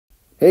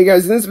Hey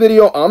guys, in this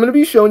video, I'm going to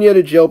be showing you how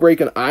to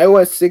jailbreak an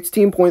iOS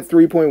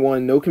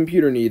 16.3.1, no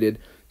computer needed.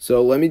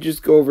 So let me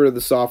just go over to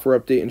the software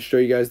update and show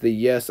you guys that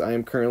yes, I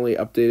am currently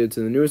updated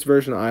to the newest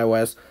version of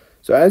iOS.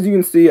 So as you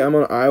can see, I'm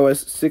on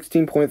iOS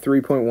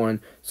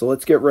 16.3.1. So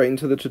let's get right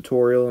into the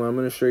tutorial and I'm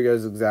going to show you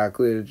guys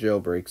exactly how to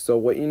jailbreak. So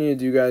what you need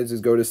to do, guys, is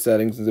go to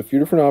settings. There's a few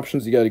different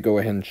options you got to go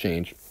ahead and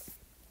change.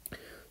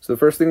 So the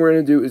first thing we're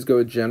going to do is go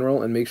to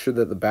general and make sure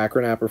that the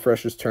background app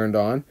refresh is turned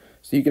on.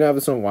 So you can have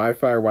this on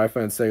Wi-Fi or Wi-Fi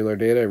and cellular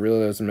data. It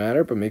really doesn't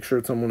matter, but make sure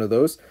it's on one of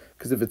those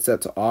because if it's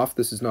set to off,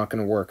 this is not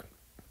going to work.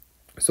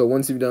 So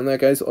once you've done that,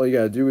 guys, all you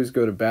got to do is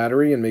go to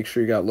battery and make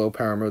sure you got low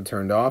power mode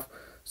turned off.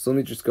 So let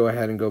me just go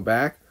ahead and go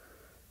back.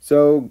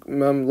 So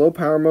low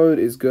power mode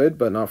is good,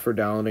 but not for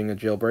downloading a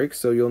jailbreak.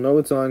 So you'll know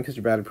it's on because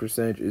your battery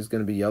percentage is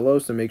going to be yellow.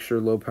 So make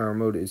sure low power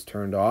mode is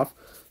turned off.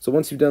 So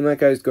once you've done that,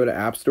 guys, go to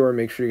App Store and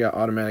make sure you got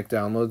automatic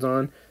downloads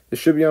on. This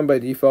should be on by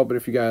default, but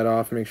if you got it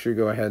off, make sure you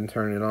go ahead and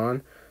turn it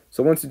on.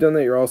 So once you've done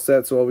that, you're all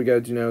set. So all we got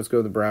to do now is go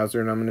to the browser,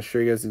 and I'm going to show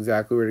you guys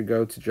exactly where to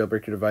go to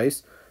jailbreak your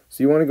device.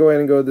 So you want to go ahead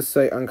and go to the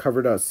site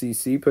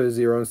Unc0ver.cc, put a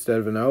 0 instead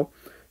of an O.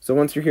 So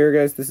once you're here,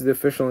 guys, this is the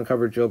official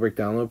Unc0ver jailbreak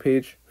download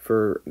page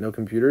for no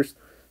computers.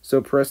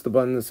 So press the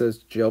button that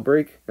says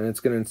jailbreak, and it's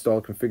going to install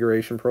a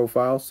configuration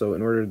profile. So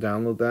in order to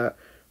download that,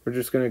 we're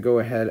just going to go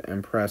ahead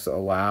and press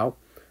allow.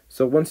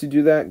 So once you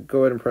do that, go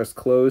ahead and press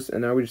close,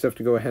 and now we just have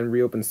to go ahead and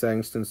reopen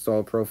settings to install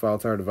a profile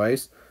to our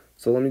device.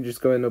 So let me just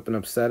go ahead and open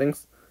up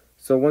settings.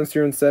 So once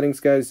you're in settings,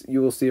 guys,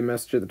 you will see a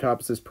message at the top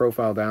that says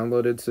profile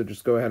downloaded, so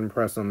just go ahead and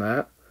press on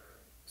that.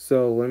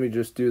 So let me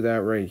just do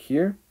that right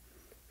here.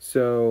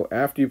 So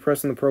after you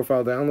press on the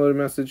profile downloaded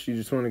message, you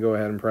just want to go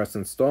ahead and press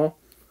install.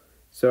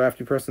 So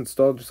after you press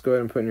install, just go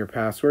ahead and put in your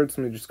password.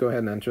 So let me just go ahead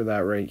and enter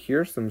that right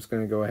here. So I'm just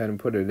going to go ahead and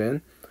put it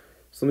in.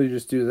 So let me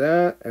just do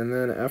that, and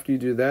then after you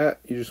do that,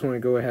 you just want to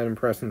go ahead and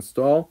press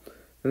install.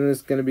 And then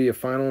there's going to be a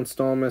final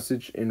install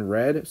message in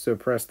red, so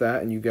press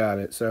that and you got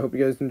it. So I hope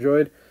you guys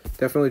enjoyed.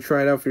 Definitely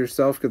try it out for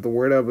yourself, get the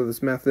word out about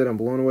this method. I'm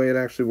blown away it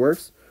actually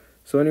works.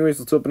 So anyways,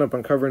 let's open up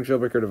Unc0ver and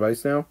jailbreak our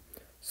device now.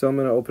 So I'm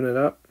going to open it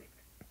up,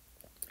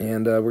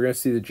 and we're going to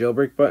see the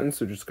jailbreak button,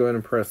 so just go ahead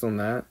and press on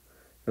that.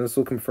 And this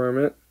will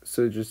confirm it,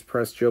 so just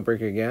press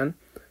jailbreak again.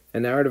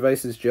 And now our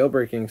device is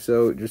jailbreaking,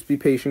 so just be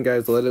patient,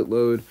 guys. Let it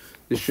load.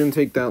 This shouldn't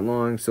take that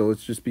long, so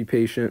let's just be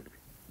patient.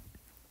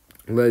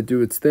 Let it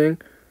do its thing.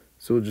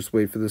 So we'll just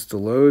wait for this to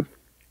load.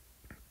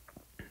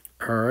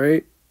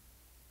 Alright.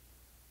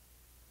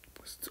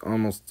 It's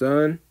almost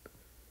done.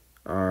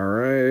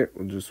 Alright,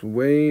 we'll just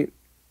wait.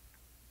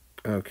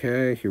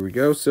 Okay, here we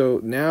go.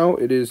 So now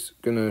it is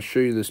going to show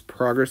you this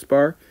progress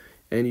bar,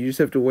 and you just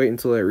have to wait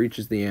until it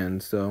reaches the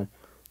end. So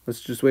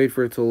let's just wait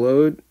for it to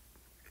load.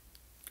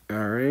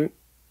 Alright.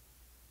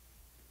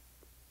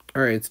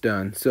 Alright, it's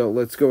done. So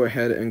let's go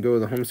ahead and go to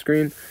the home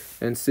screen,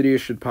 and Cydia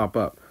should pop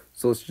up.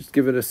 So let's just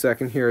give it a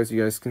second here, as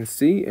you guys can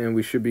see, and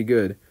we should be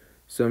good.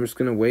 So I'm just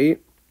going to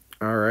wait.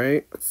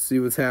 Alright, let's see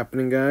what's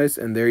happening, guys.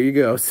 And there you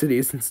go, Cydia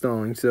is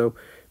installing. So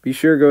be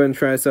sure to go ahead and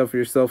try this out for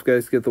yourself,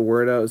 guys. Get the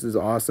word out. This is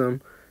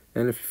awesome.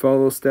 And if you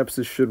follow those steps,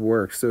 this should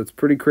work. So it's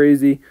pretty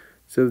crazy.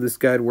 So if this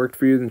guide worked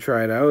for you, then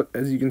try it out.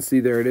 As you can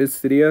see, there it is,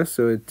 Cydia.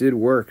 So it did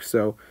work.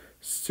 So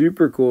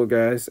super cool,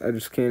 guys. I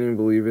just can't even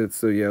believe it.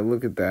 So yeah,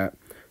 look at that.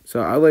 So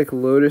I like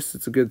Lotus.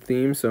 It's a good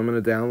theme, so I'm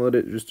going to download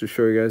it just to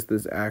show you guys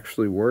this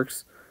actually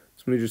works.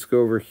 So let me just go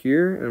over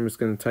here, and I'm just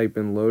going to type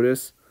in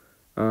Lotus.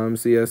 So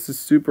yeah, this is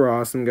super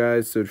awesome,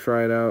 guys. So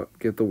try it out.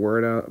 Get the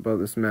word out about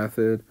this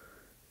method.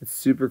 It's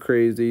super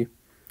crazy.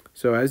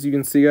 So as you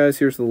can see, guys,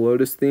 here's the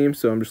Lotus theme.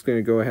 So I'm just going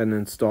to go ahead and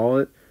install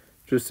it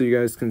just so you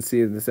guys can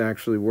see that this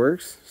actually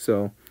works.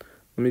 So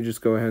let me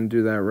just go ahead and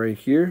do that right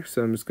here.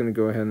 So I'm just going to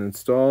go ahead and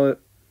install it.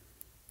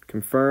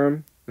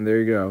 Confirm. And there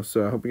you go.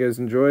 So I hope you guys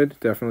enjoyed.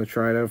 Definitely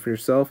try it out for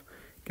yourself.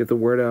 Get the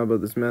word out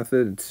about this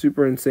method. It's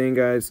super insane,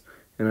 guys,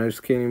 and I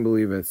just can't even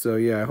believe it. So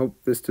yeah, I hope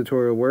this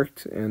tutorial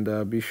worked,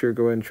 and be sure to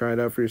go ahead and try it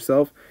out for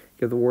yourself.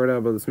 Get the word out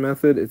about this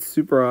method. It's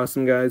super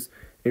awesome, guys.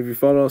 And if you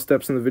followed all the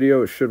steps in the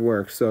video, it should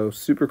work. So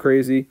super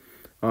crazy,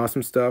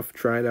 awesome stuff.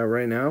 Try it out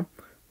right now.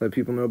 Let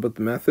people know about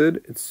the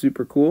method. It's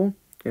super cool,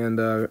 and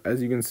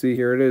as you can see,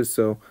 here it is.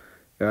 So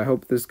yeah, I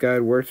hope this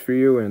guide works for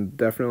you, and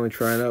definitely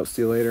try it out.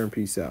 See you later, and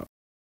peace out.